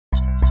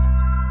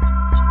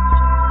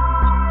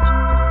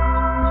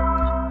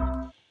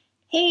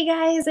Hey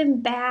guys, I'm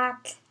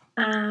back.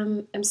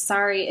 I'm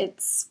sorry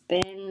it's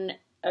been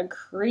a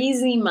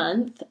crazy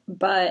month,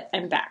 but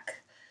I'm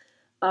back.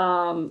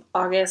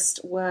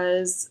 August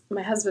was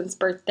my husband's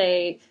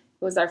birthday. It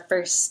was our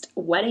first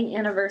wedding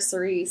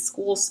anniversary.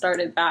 School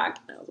started back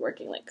and I was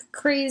working like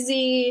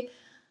crazy.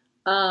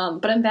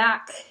 But I'm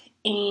back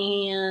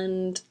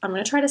and I'm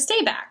going to try to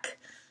stay back.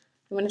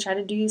 I'm going to try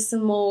to do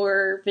some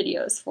more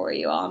videos for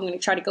you all. I'm going to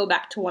try to go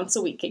back to once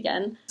a week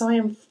again. So I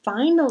am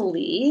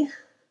finally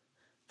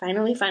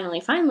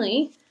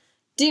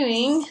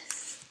doing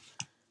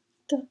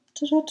the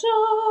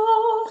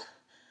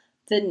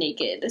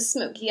Naked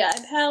Smokey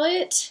Eye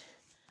Palette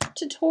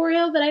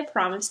tutorial that I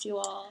promised you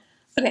all.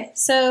 Okay,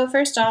 so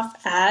first off,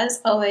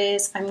 as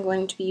always, I'm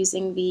going to be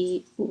using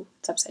the,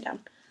 it's upside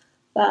down,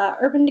 the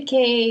Urban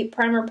Decay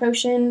Primer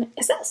Potion.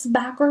 Is that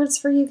backwards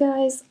for you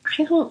guys?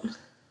 I don't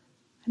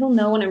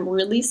know, and I'm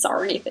really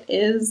sorry if it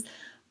is,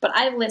 but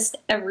I list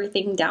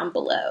everything down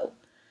below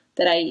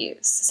that I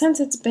use.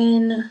 Since it's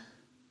been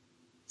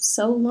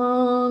so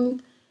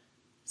long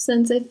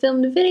since I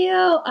filmed a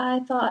video, I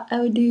thought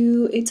I would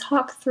do a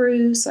talk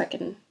through so I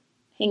can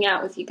hang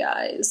out with you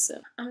guys. So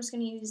I'm just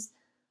going to use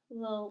a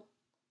little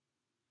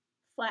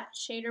flat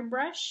shader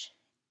brush,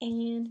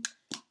 and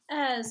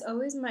as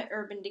always, my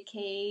Urban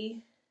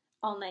Decay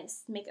All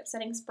Nice Makeup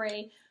Setting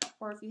Spray,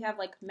 or if you have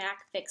like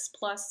MAC Fix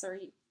Plus or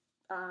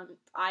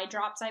eye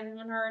drops I've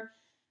even heard,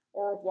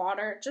 or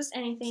water, just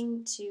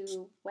anything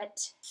to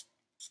wet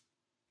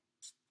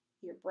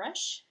your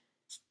brush.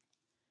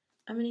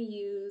 I'm going to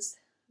use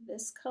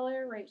this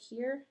color right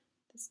here,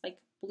 this like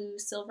blue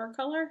silver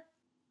color,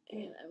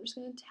 and I'm just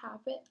going to tap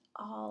it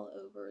all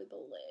over the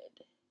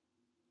lid.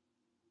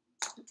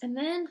 And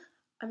then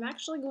I'm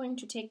actually going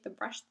to take the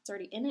brush that's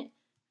already in it.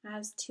 It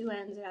has two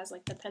ends. It has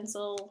like the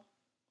pencil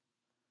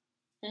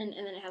and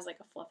then it has like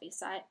a fluffy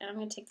side. And I'm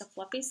going to take the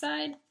fluffy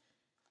side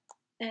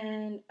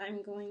and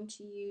I'm going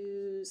to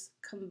use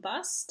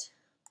Combust,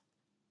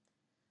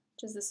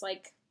 which is this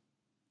like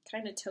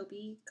kind of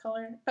taupey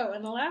color. Oh,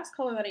 and the last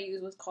color that I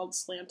used was called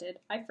Slanted.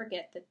 I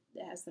forget that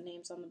it has the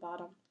names on the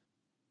bottom.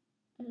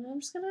 And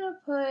I'm just gonna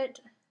put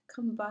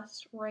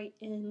Combust right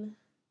in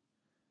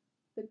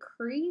the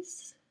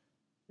crease.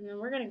 And then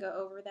we're gonna go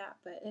over that,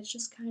 but it's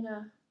just kind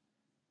of,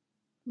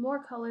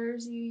 more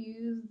colors you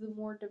use, the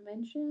more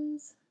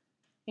dimensions.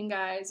 And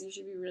guys, you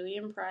should be really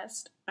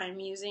impressed. I'm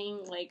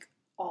using like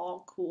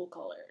all cool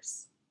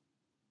colors.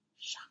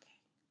 Shocking.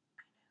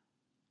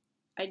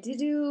 I know. I did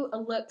do a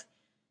look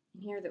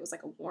in here that was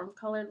like a warm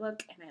colored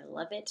look, and I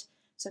love it.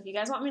 So if you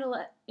guys want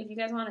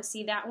to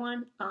see that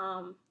one,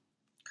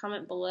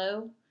 comment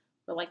below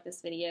or like this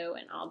video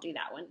and I'll do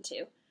that one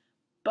too.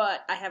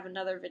 But I have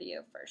another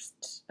video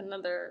first,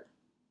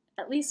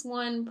 at least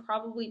one,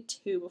 probably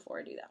two before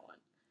I do that one.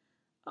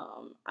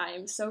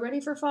 I'm so ready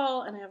for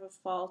fall, and I have a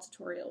fall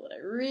tutorial that I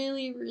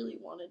really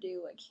want to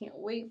do. I can't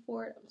wait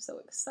for it. I'm so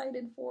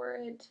excited for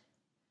it,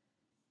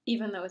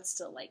 even though it's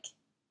still like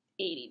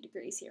 80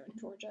 degrees here in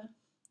Georgia.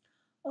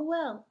 Oh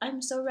well,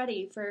 I'm so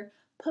ready for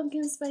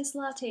pumpkin spice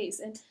lattes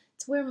and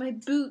to wear my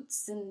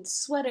boots and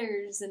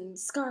sweaters and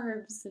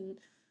scarves and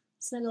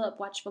snuggle up,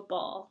 watch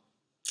football.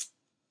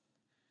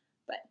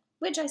 But,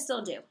 which I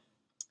still do.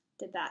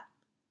 Did that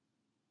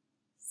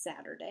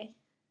Saturday.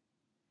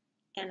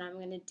 And I'm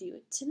gonna do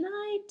it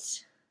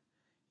tonight.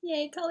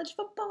 Yay, college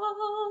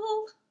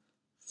football!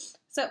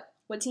 So,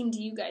 what team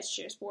do you guys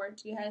cheer for?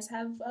 Do you guys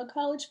have a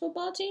college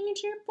football team you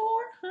cheer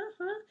for?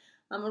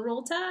 I'm a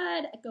Roll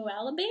Tide. Go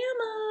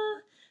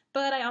Alabama!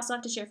 But I also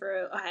have to cheer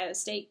for Ohio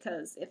State,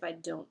 because if I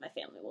don't, my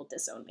family will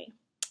disown me.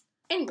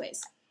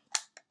 Anyways,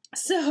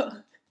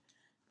 so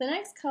the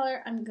next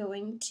color I'm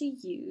going to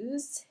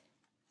use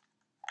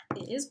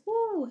is,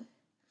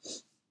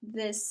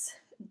 this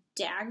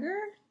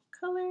Dagger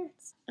color.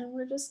 And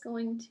we're just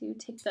going to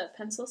take the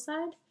pencil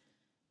side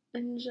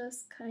and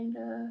just kind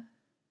of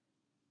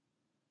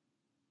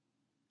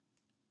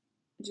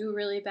do a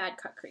really bad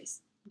cut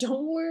crease.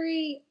 Don't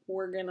worry,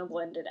 we're gonna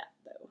blend it out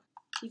though.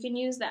 You can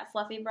use that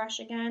fluffy brush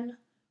again,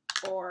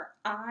 or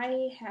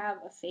I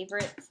have a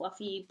favorite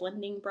fluffy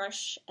blending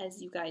brush,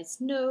 as you guys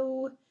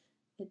know.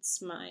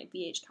 It's my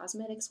BH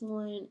Cosmetics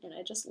one, and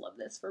I just love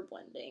this for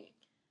blending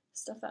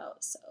stuff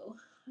out, so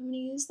I'm going to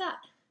use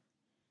that.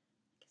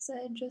 Like I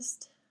said,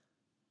 just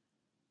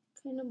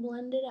kind of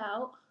blend it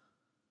out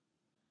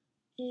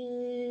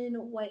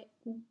in white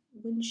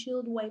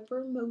windshield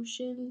wiper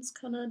motions,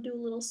 kind of do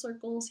little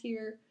circles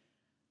here.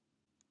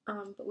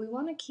 But we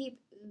want to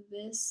keep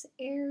this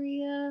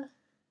area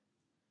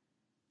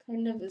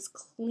kind of as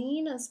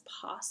clean as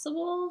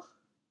possible.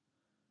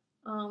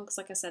 Because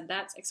like I said,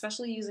 that's,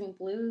 especially using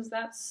blues,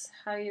 that's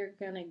how you're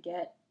gonna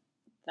get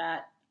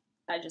that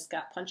I just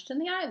got punched in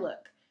the eye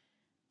look.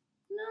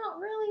 Not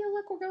really a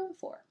look we're going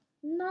for.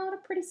 Not a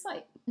pretty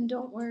sight. And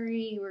don't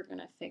worry, we're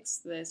gonna fix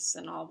this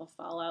and all the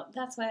fallout.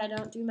 That's why I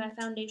don't do my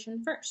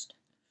foundation first.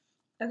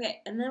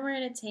 Okay, and then we're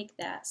gonna take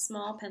that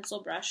small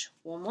pencil brush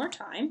one more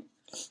time.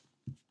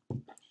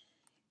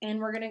 And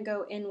we're gonna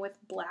go in with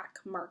Black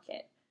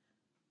Market,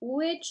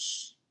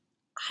 which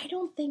I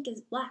don't think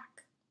is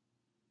black.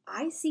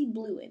 I see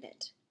blue in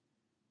it.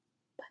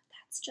 But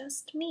that's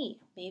just me.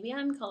 Maybe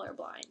I'm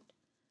colorblind.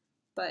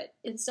 But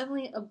it's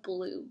definitely a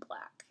blue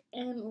black.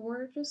 And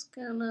we're just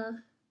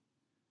gonna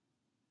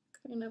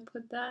kind of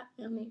put that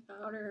in the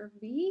outer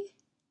V.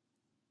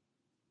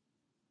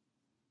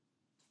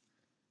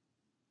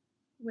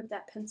 With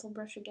that pencil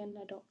brush again.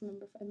 I don't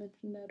remember if I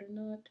mentioned that or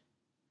not.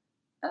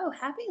 Oh,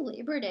 happy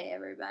Labor Day,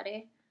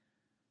 everybody.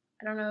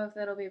 I don't know if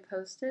that'll be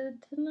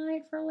posted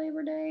tonight for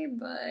Labor Day,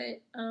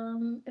 but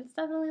it's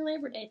definitely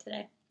Labor Day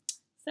today.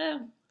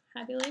 So,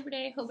 happy Labor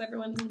Day. Hope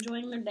everyone's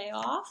enjoying their day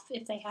off,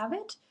 if they have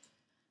it.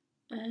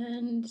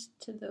 And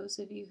to those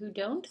of you who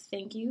don't,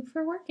 thank you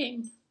for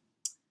working.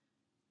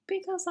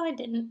 Because I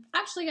didn't.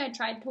 Actually, I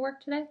tried to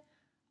work today.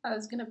 I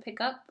was going to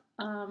pick up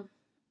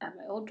at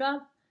my old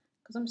job,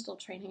 because I'm still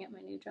training at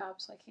my new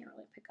job, so I can't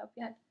really pick up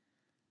yet.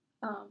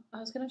 I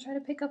was going to try to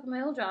pick up at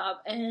my old job,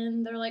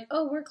 and they're like,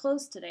 oh, we're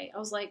closed today. I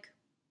was like,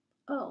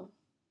 oh,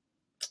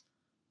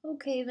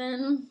 okay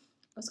then.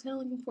 I was kind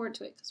of looking forward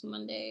to it, because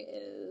Monday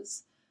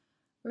is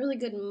a really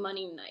good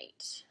money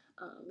night,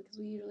 because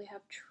we usually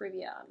have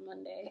trivia on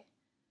Monday.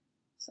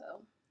 So,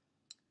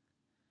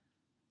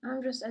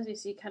 I'm just, as you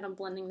see, kind of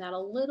blending that a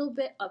little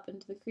bit up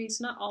into the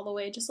crease, not all the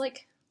way, just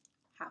like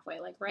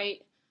halfway, like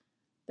right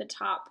the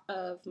top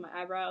of my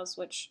eyebrows,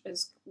 which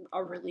is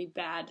a really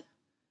bad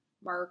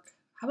mark.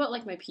 How about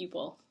like my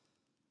pupil?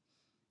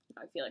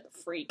 I feel like a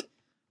freak.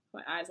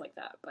 My eyes like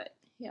that, but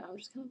yeah, I'm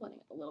just kind of blending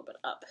it a little bit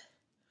up.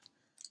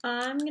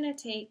 I'm gonna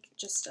take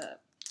just a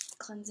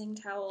cleansing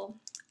towel.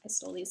 I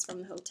stole these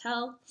from the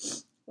hotel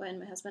when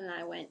my husband and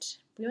I went.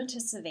 We went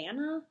to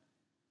Savannah.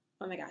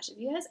 Oh my gosh, if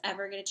you guys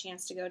ever get a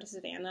chance to go to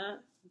Savannah,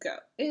 go.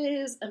 It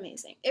is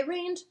amazing. It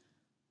rained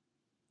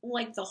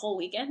like the whole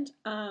weekend,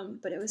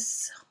 but it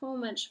was so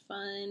much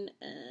fun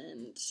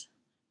and it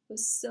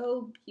was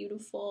so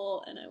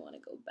beautiful and I want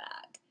to go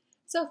back.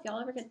 So if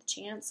y'all ever get the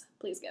chance,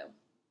 please go.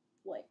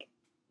 Like,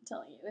 I'm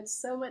telling you, it's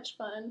so much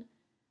fun.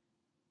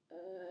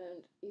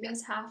 And you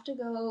guys have to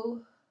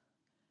go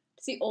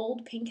to the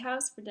old Pink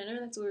House for dinner.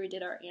 That's where we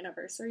did our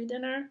anniversary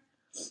dinner.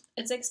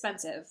 It's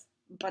expensive,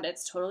 but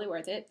it's totally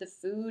worth it. The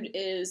food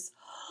is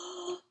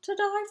to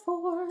die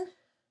for.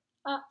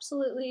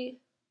 Absolutely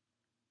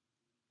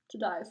to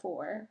die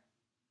for.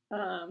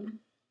 And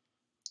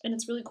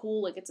it's really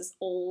cool. Like, it's this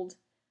old,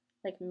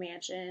 like,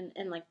 mansion,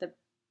 and, like, the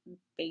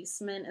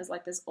basement is,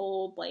 like, this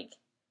old, like,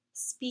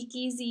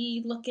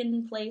 speakeasy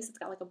looking place. It's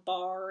got, like, a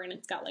bar, and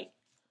it's got, like,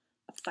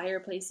 a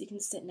fireplace you can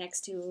sit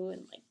next to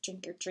and, like,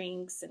 drink your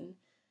drinks and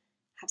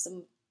have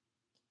some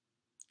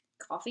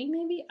coffee,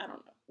 maybe? I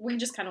don't know. We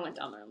just kind of went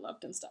down there and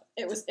looked and stuff.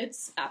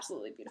 It's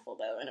absolutely beautiful,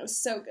 though, and it was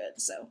so good,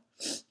 so.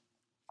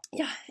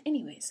 Yeah,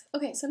 anyways.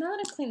 Okay, so now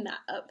that I've cleaned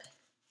that up,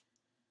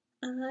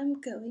 I'm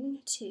going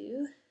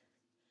to,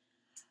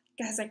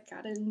 guys, I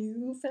got a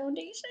new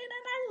foundation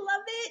and I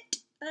love it.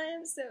 I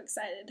am so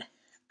excited.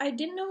 I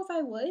didn't know if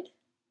I would,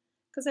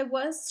 because I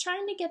was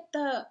trying to get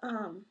the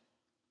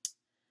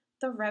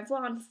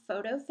Revlon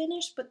photo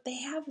finish, but they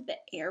have the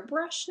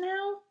airbrush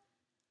now.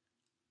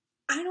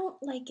 I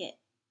don't like it.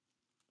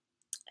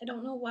 I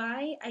don't know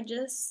why. I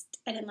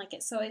didn't like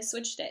it, so I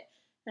switched it.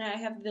 And I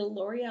have the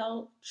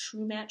Loreal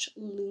True Match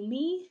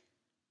Lumi.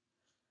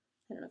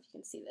 I don't know if you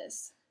can see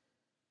this.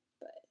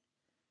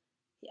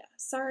 Yeah,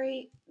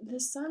 sorry, the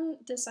sun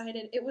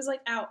decided, it was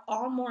like out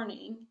all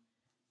morning,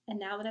 and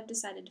now that I've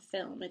decided to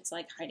film, it's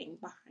like hiding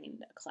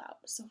behind a cloud,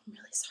 so I'm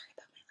really sorry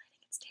about my lighting,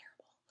 it's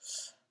terrible.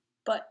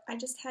 But I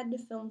just had to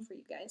film for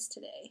you guys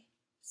today,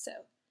 so,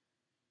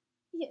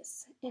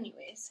 yes,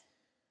 anyways.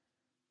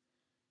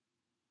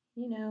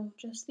 You know,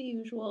 just the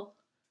usual,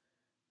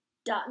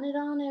 dotting it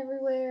on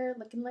everywhere,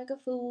 looking like a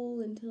fool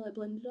until I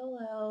blend it all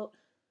out.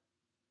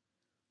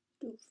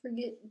 Don't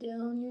forget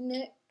down your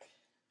neck.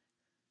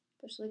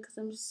 Especially because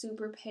I'm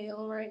super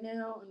pale right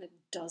now, and it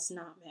does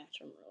not match.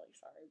 I'm really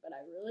sorry, but I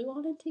really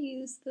wanted to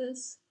use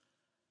this.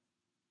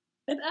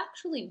 It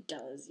actually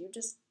does. You're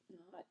just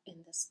not in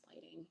this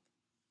lighting.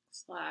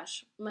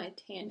 / my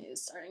tan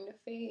is starting to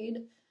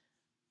fade.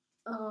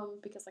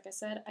 Because like I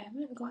said, I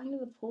haven't gone to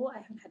the pool. I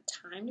haven't had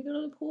time to go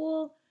to the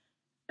pool.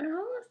 And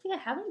honestly, I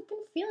haven't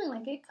been feeling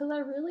like it because I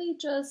really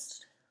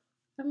just,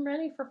 I'm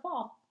ready for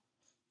fall.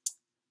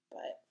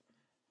 But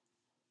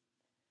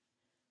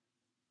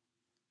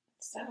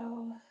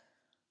so,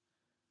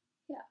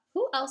 yeah.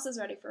 Who else is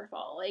ready for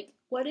fall? Like,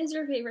 what is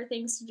your favorite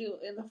things to do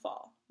in the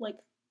fall? Like,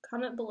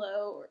 comment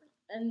below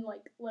and,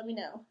 like, let me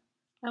know.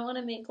 I want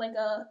to make, like,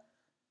 a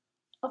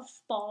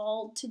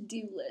fall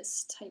to-do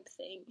list type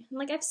thing. And,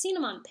 like, I've seen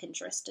them on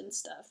Pinterest and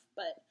stuff,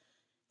 but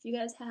if you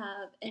guys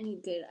have any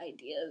good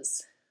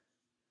ideas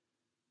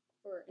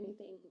or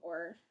anything,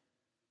 or,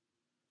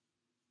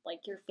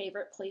 like, your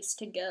favorite place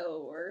to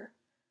go or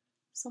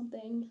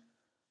something.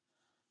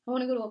 I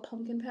want to go to a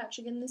pumpkin patch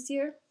again this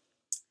year.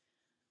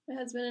 My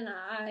husband and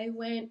I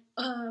went,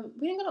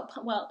 we didn't go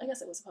to well, I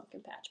guess it was a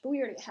pumpkin patch, but we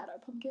already had our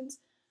pumpkins.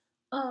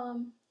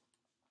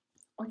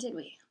 Or did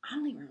we? I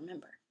don't even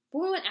remember. But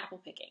we went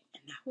apple picking,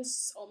 and that was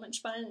so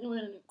much fun. We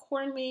went in a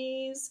corn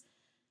maze,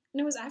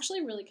 and it was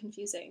actually really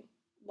confusing,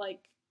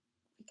 like,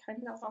 kind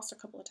of got lost a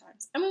couple of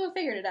times. I mean, we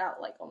figured it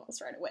out like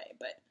almost right away,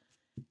 but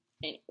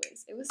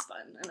anyways, it was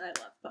fun, and I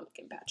love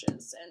pumpkin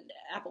patches and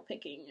apple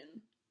picking,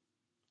 and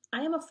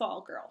I am a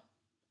fall girl.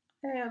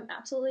 I am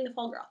absolutely a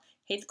fall girl.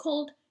 Hate the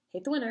cold,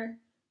 hate the winter,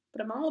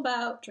 but I'm all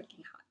about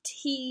drinking hot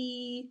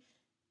tea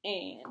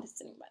and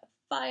sitting by the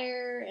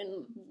fire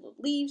and the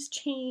leaves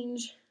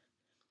change.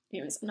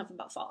 Anyways, enough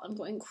about fall. I'm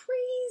going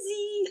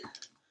crazy.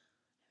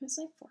 It's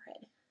my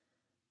forehead.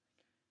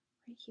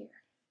 Right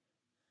here.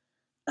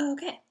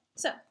 Okay,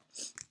 so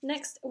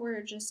next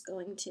we're just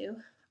going to,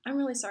 I'm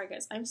really sorry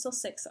guys, I'm still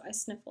sick so I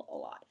sniffle a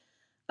lot.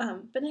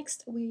 But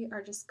next we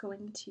are just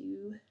going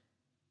to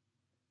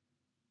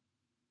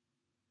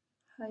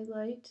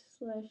highlight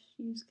 /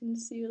 use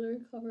concealer,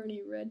 cover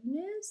any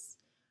redness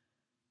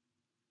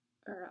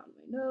around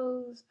my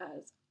nose,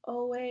 as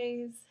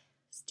always.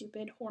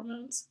 Stupid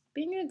hormones.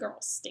 Being a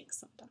girl stinks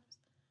sometimes.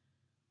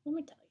 Let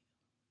me tell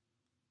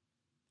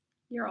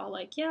you. You're all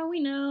like, yeah, we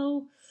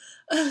know.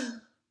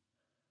 There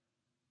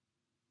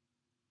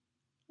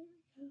we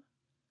go.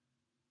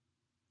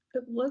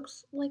 It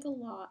looks like a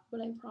lot, but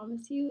I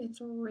promise you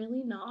it's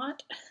really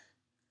not.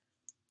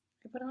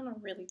 I put on a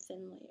really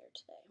thin layer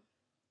today.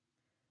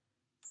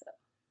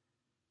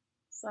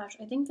 So,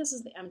 I think this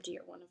is the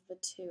emptier one of the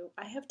two.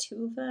 I have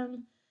two of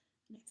them,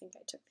 and I think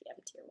I took the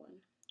emptier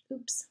one.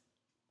 Oops.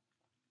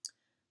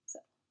 So,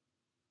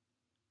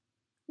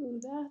 ooh,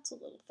 that's a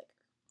little thicker.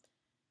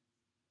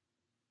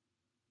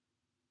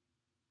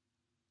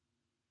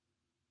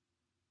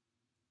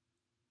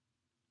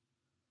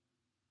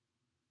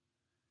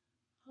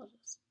 I'll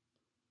just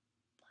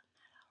blend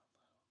that out a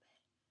little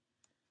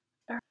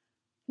bit. Right.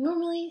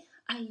 Normally,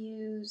 I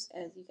use,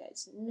 as you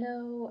guys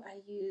know,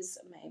 I use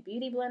my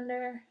beauty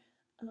blender,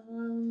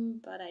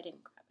 but I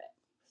didn't grab it,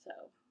 so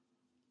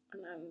I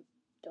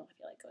don't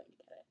feel like going to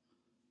get it.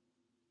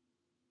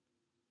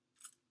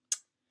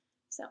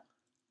 So,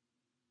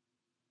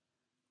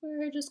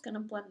 we're just going to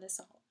blend this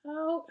all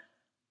out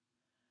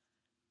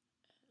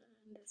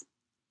and just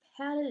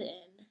pat it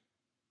in.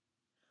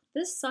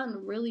 This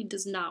sun really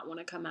does not want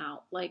to come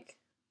out, like,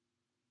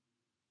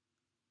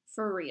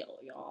 for real,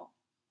 y'all.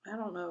 I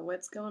don't know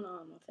what's going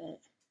on with it.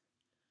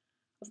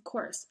 Of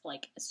course,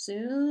 like, as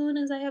soon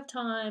as I have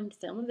time to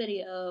film a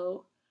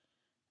video,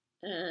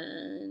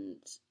 and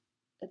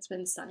it's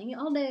been sunny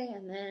all day,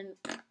 and then,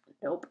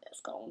 nope, it's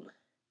gone.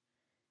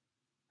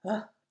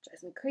 Ugh,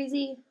 drives me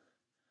crazy.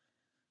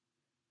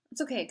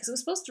 It's okay, because it was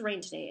supposed to rain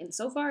today, and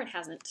so far it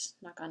hasn't.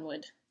 Knock on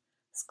wood.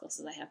 As close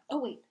as I have. Oh,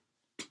 wait.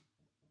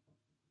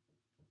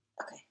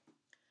 Okay.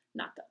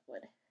 Knocked on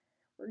wood.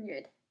 We're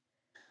good.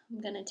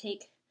 I'm going to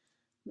take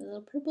my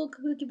little purple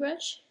kabuki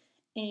brush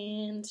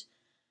and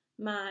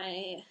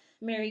my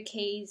Mary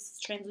Kay's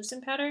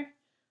translucent powder.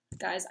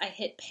 Guys, I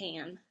hit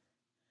pan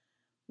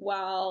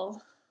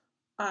while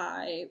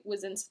I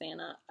was in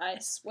Savannah. I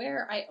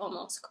swear I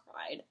almost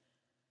cried.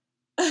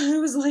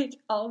 It was like,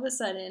 all of a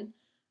sudden,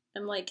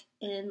 I'm like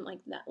in like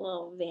that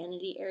little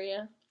vanity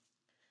area,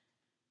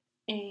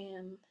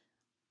 and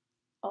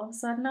all of a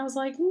sudden I was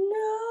like,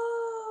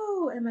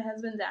 no! And my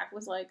husband Zach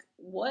was like,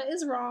 what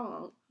is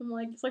wrong? I'm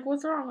like, it's like,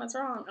 what's wrong? What's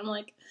wrong? I'm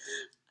like,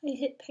 I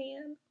hit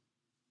pan.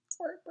 It's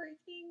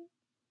heartbreaking.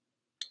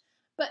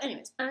 But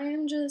anyways,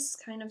 I'm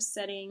just kind of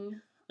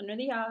setting under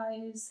the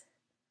eyes,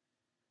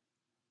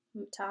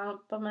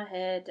 top of my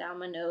head, down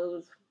my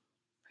nose,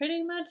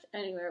 pretty much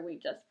anywhere we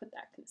just put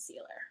that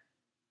concealer.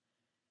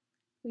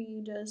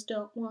 We just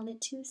don't want it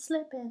to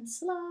slip and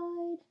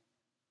slide.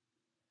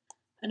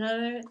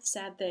 Another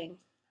sad thing,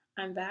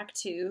 I'm back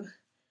to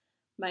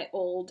my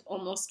old,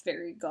 almost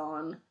very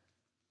gone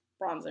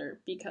bronzer,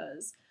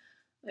 because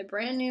my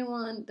brand new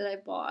one that I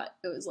bought,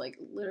 it was like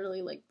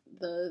literally like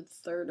the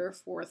third or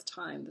fourth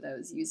time that I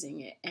was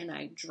using it, and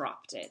I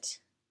dropped it.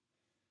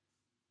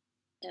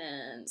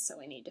 And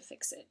so I need to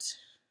fix it.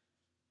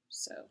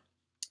 So,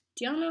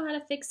 do y'all know how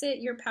to fix it,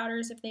 your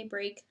powders, if they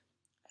break?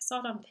 I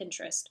saw it on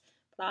Pinterest,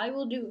 but I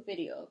will do a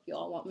video if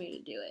y'all want me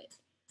to do it.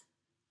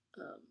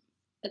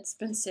 It's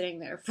been sitting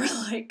there for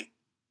like,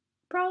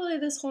 probably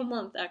this whole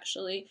month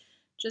actually,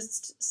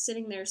 just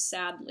sitting there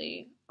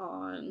sadly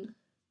on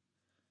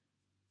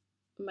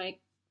my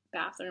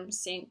bathroom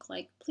sink,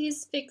 like,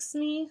 please fix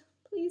me,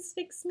 please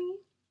fix me.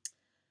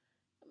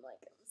 I'm like,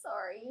 I'm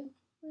sorry,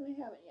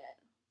 I haven't yet.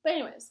 But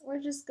anyways,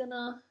 we're just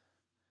gonna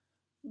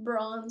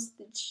bronze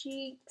the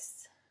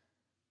cheeks.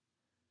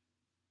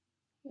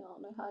 Y'all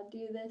know how to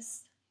do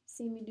this. You've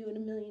seen me do it a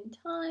million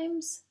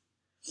times.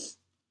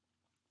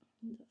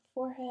 The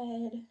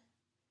forehead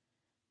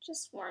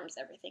just warms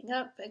everything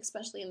up,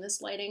 especially in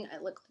this lighting.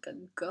 I look like a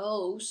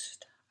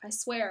ghost. I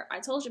swear, I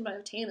told you my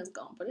tan is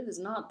gone, but it is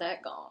not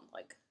that gone.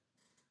 Like,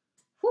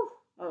 whew,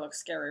 I look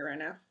scary right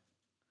now.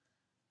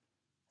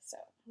 So,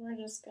 we're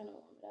just gonna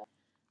warm it up.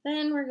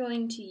 Then we're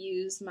going to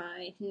use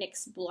my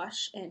NYX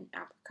Blush in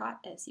Apricot,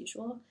 as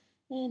usual.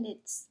 And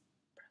it's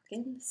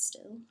broken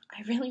still.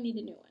 I really need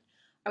a new one.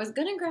 I was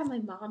gonna grab my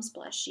mom's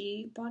blush.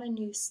 She bought a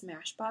new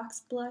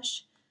Smashbox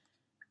blush.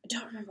 I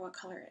don't remember what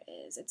color it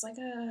is. It's like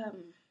a...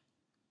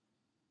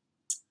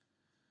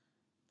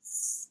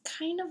 it's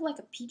kind of like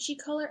a peachy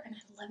color, and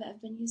I love it.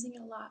 I've been using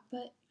it a lot,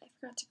 but I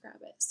forgot to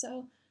grab it.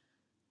 So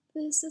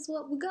this is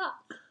what we got.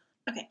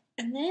 Okay,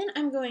 and then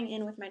I'm going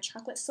in with my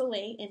Chocolate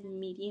Soleil in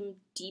Medium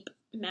Deep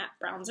Matte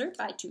Bronzer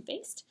by Too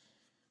Faced.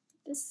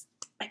 This,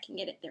 I can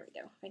get it, there we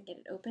go. I can get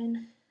it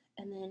open.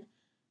 And then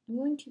I'm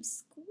going to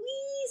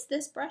squeeze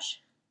this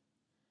brush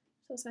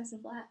so it's nice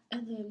and flat.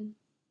 And then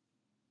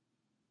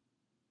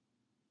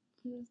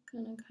I'm just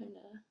gonna kind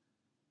of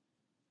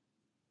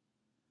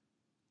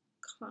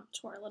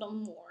contour a little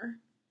more.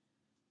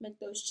 Make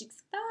those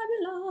cheeks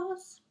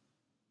fabulous.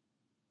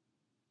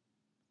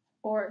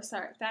 Or,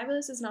 sorry,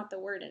 fabulous is not the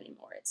word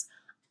anymore. It's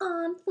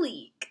on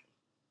fleek.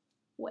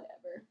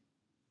 Whatever.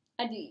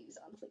 I do use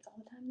on fleek all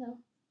the time, though.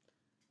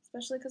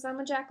 Especially because I'm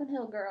a Jaclyn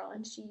Hill girl,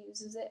 and she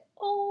uses it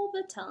all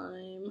the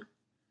time.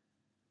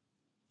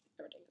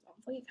 Everything is on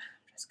fleek.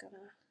 I'm just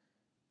gonna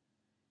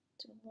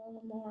do a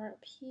little more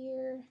up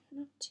here.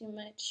 Not too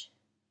much.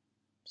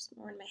 Just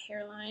more in my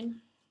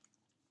hairline.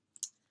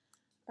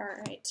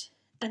 Alright.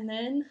 And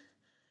then,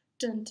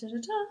 dun da da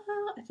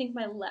da, I think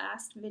my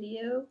last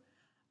video,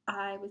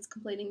 I was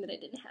complaining that I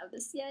didn't have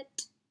this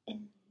yet,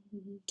 and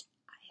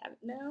I have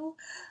it now.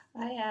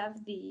 I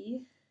have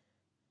the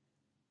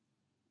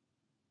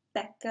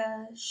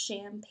Becca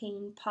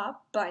Champagne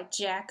Pop by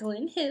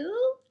Jaclyn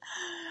Hill.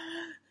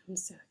 I'm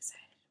so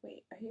excited.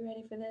 Wait, are you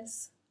ready for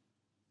this?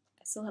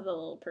 I still have a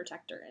little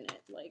protector in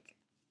it. Like,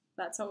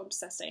 that's how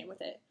obsessed I am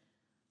with it.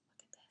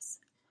 Look at this.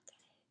 Look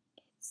at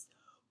it. It's so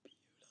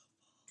beautiful.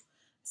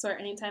 I swear,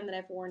 anytime that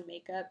I've worn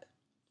makeup,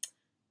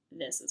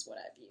 this is what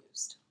I've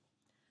used.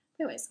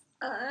 Anyways,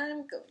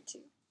 I'm going to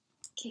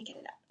get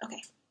it out.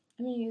 Okay,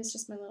 I'm going to use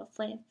just my little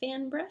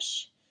fan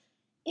brush,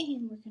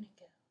 and we're going to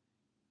go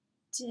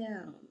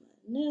down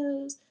the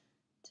nose,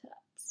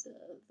 tops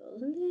of the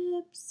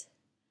lips,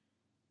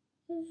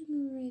 and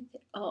right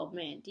there. Oh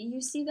man, do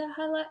you see the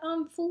highlight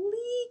on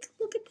fleek?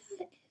 Look at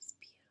that, it's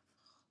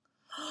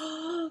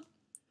beautiful.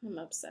 I'm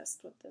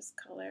obsessed with this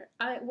color.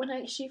 I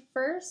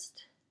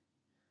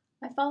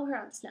follow her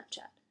on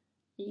Snapchat.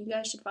 You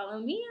guys should follow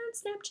me on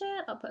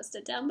Snapchat. I'll post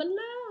it down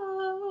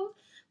below.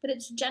 But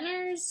it's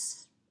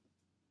Jenner's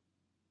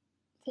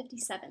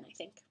 57, I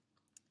think.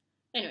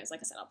 Anyways, like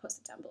I said, I'll post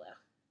it down below.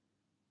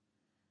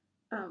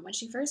 When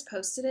she first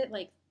posted it,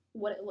 like,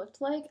 what it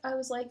looked like, I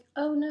was like,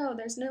 oh no,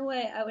 there's no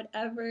way I would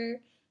ever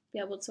be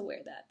able to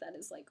wear that. That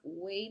is, like,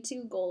 way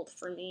too gold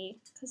for me.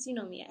 Because, you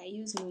know me, I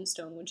use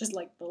Moonstone, which is,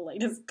 like, the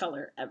lightest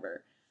color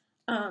ever.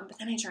 But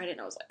then I tried it,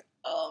 and I was like,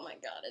 oh my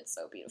god, it's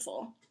so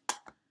beautiful.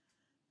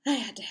 I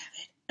had to have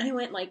it. And I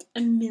went like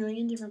a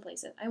million different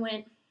places. I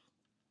went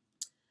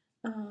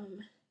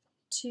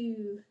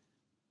to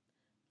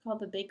called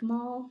the Big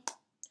Mall,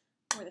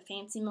 or the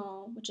Fancy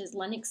Mall, which is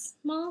NYX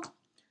Mall,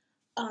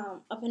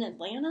 up in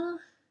Atlanta.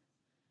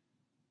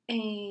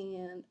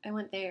 And I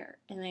went there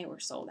and they were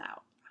sold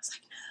out. I was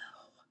like,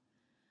 no.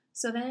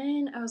 So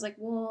then I was like,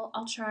 well,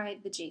 I'll try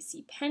the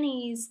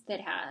JCPenney's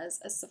that has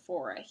a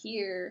Sephora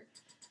here.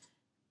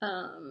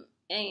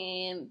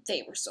 And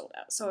they were sold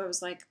out. So I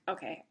was like,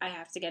 okay, I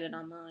have to get it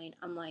online.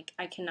 I'm like,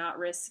 I cannot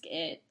risk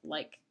it,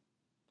 like,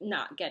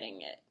 not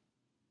getting it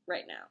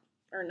right now.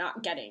 Or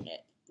not getting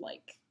it,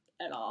 like,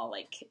 at all.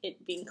 Like,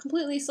 it being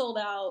completely sold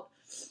out.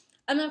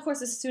 And then, of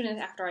course, as soon as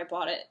after I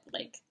bought it,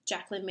 like,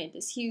 Jaclyn made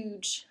this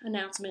huge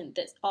announcement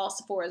that all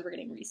Sephoras were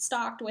getting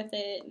restocked with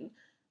it, and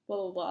blah,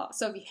 blah, blah.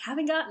 So if you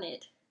haven't gotten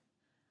it,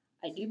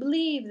 I do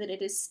believe that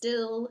it is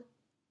still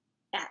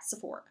at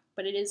Sephora.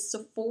 But it is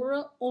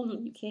Sephora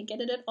only. You can't get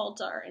it at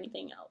Ulta or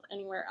anything else,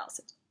 anywhere else.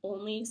 It's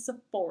only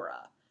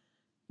Sephora.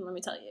 And let me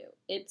tell you,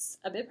 it's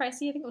a bit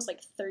pricey. I think it was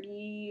like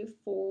 $34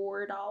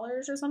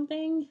 or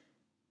something.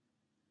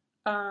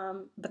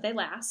 But they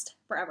last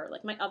forever.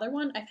 Like my other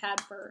one I've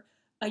had for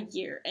a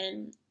year,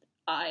 and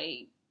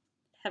I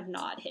have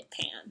not hit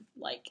pan,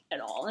 like,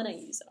 at all, and I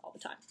use it all the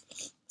time.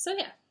 So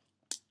yeah.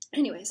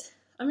 Anyways,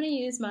 I'm going to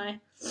use my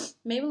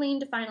Maybelline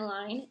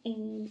Define-a-Line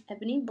in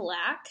Ebony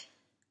Black.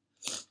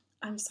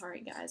 I'm sorry,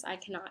 guys. I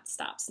cannot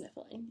stop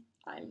sniffling.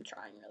 I'm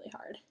trying really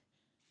hard.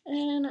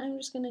 And I'm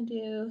just going to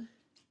do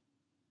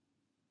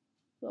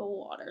the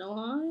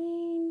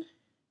waterline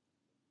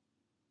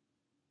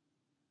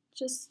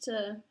just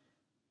to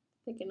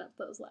thicken up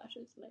those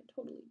lashes, and I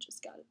totally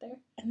just got it there.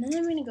 And then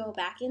I'm going to go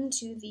back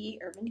into the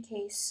Urban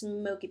Decay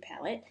Smoky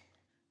Palette.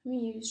 I'm going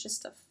to use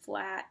just a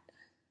flat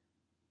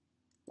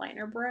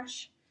liner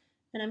brush,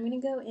 and I'm going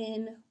to go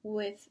in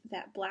with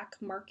that Black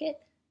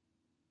Market,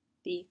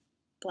 the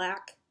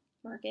Black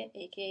Market,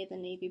 aka the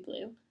navy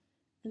blue,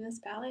 in this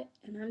palette,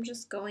 and I'm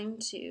just going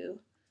to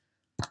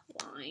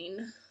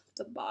line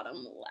the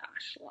bottom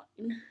lash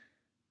line.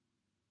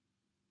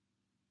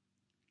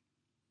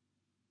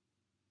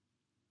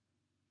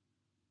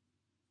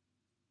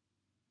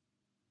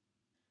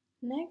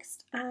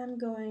 Next, I'm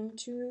going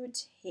to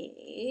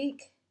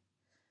take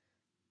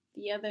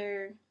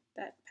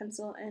that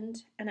pencil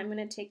end, and I'm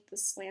going to take the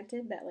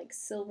Slanted, that like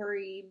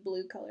silvery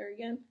blue color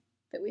again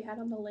that we had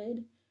on the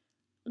lid,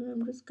 and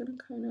I'm just going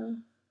to kind of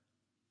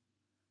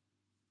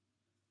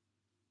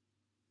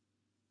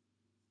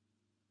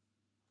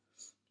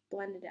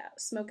blend it out,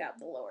 smoke out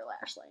the lower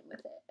lash line with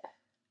it.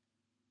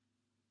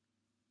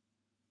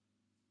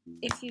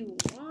 If you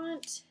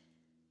want,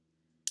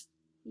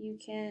 you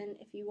can,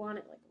 if you want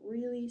it like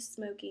really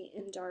smoky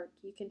and dark,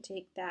 you can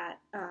take that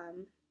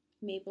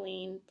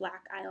Maybelline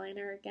black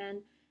eyeliner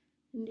again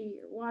and do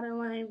your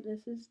waterline.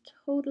 This is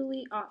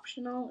totally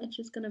optional. It's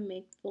just going to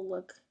make the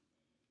look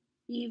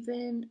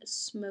even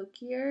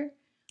smokier.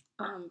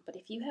 But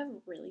if you have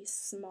really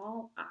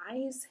small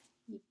eyes,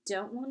 you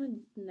don't want to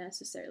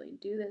necessarily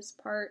do this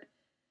part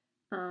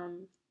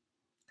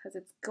because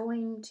it's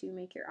going to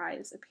make your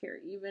eyes appear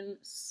even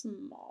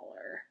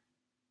smaller.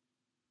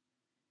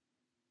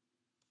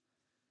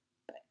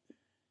 But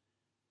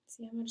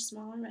see how much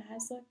smaller my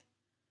eyes look?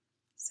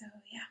 So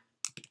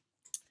yeah.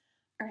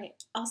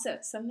 Alright, also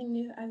something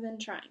new I've been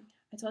trying.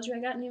 I told you I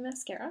got new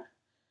mascara.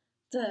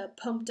 The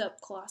Pumped Up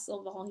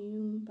Colossal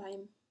Volume by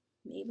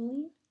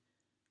Maybelline.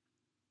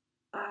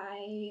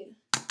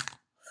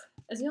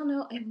 As y'all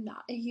know, I'm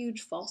not a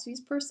huge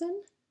falsies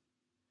person.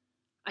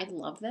 I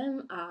love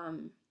them.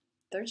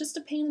 They're just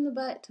a pain in the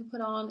butt to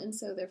put on, and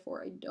so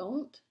therefore I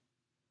don't.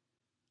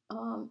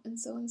 And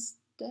so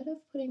instead of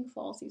putting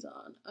falsies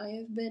on, I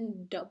have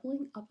been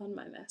doubling up on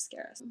my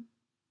mascara.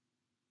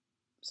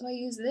 So I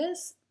use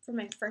this for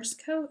my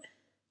first coat.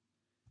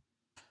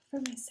 For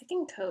my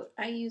second coat,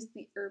 I use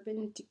the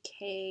Urban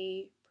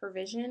Decay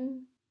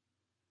Perversion.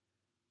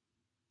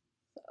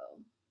 So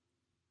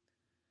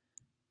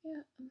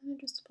yeah, I'm going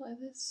to just apply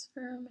this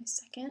for my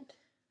second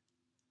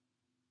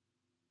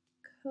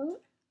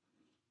coat.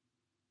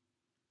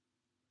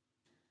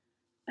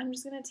 I'm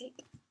just going to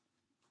take,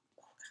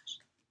 oh gosh,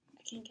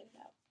 I can't get it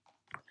out.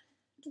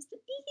 Just a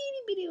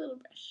itty bitty little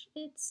brush.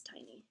 It's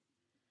tiny.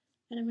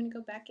 And I'm going to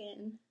go back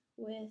in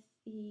with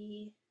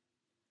the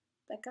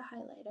Becca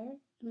highlighter,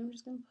 and I'm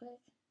just going to put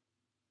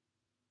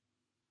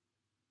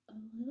a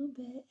little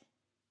bit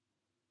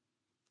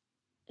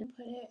and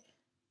put it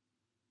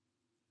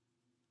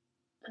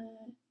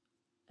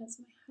as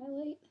my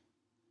highlight.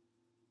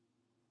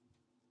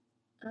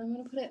 I'm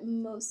going to put it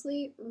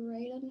mostly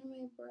right under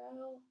my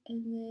brow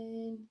and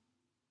then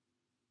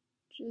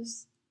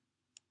just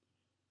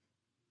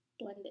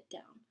blend it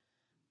down.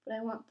 But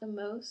I want the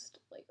most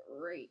like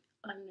right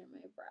under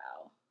my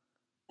brow.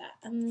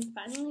 And then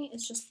finally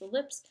it's just the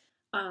lips.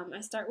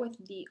 I start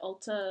with the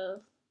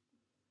Ulta,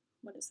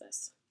 what is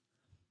this?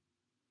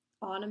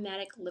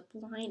 Automatic Lip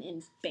Line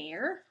in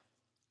Bare.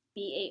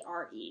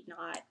 B-A-R-E,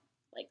 not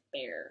like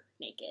bare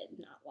naked,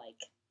 not like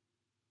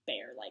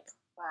bear, like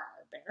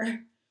rawr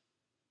bear.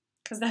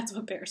 Because that's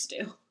what bears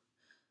do.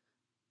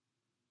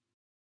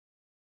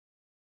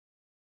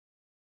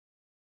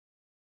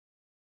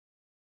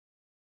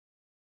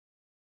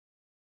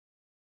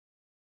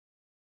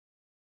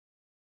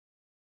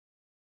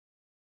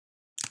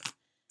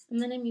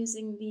 And then I'm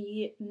using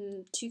the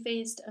Too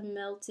Faced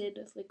Melted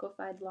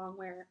Liquefied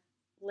Longwear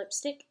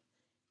Lipstick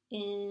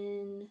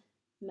in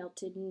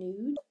Melted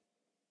Nude.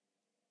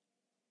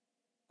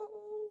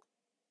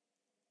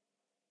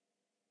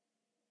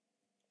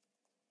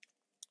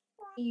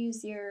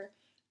 Use your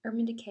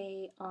Urban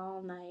Decay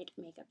All Night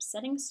Makeup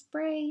Setting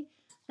Spray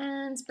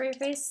and spray your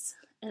face,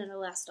 and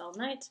it'll last all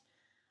night.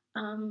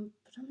 But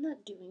I'm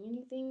not doing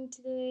anything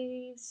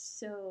today,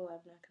 so I'm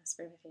not going to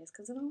spray my face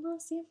because in all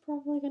honesty, I'm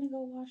probably going to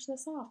go wash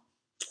this off.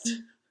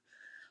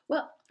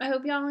 Well, I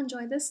hope y'all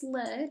enjoyed this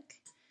look,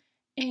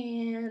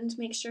 and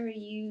make sure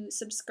you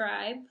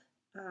subscribe,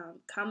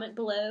 comment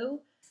below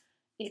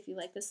if you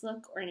like this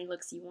look or any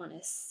looks you want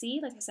to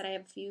see. Like I said, I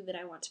have a few that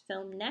I want to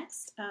film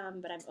next,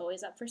 but I'm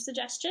always up for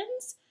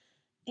suggestions.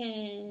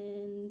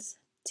 And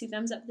 2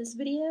 thumbs up this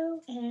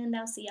video, and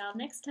I'll see y'all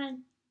next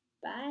time.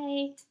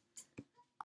 Bye!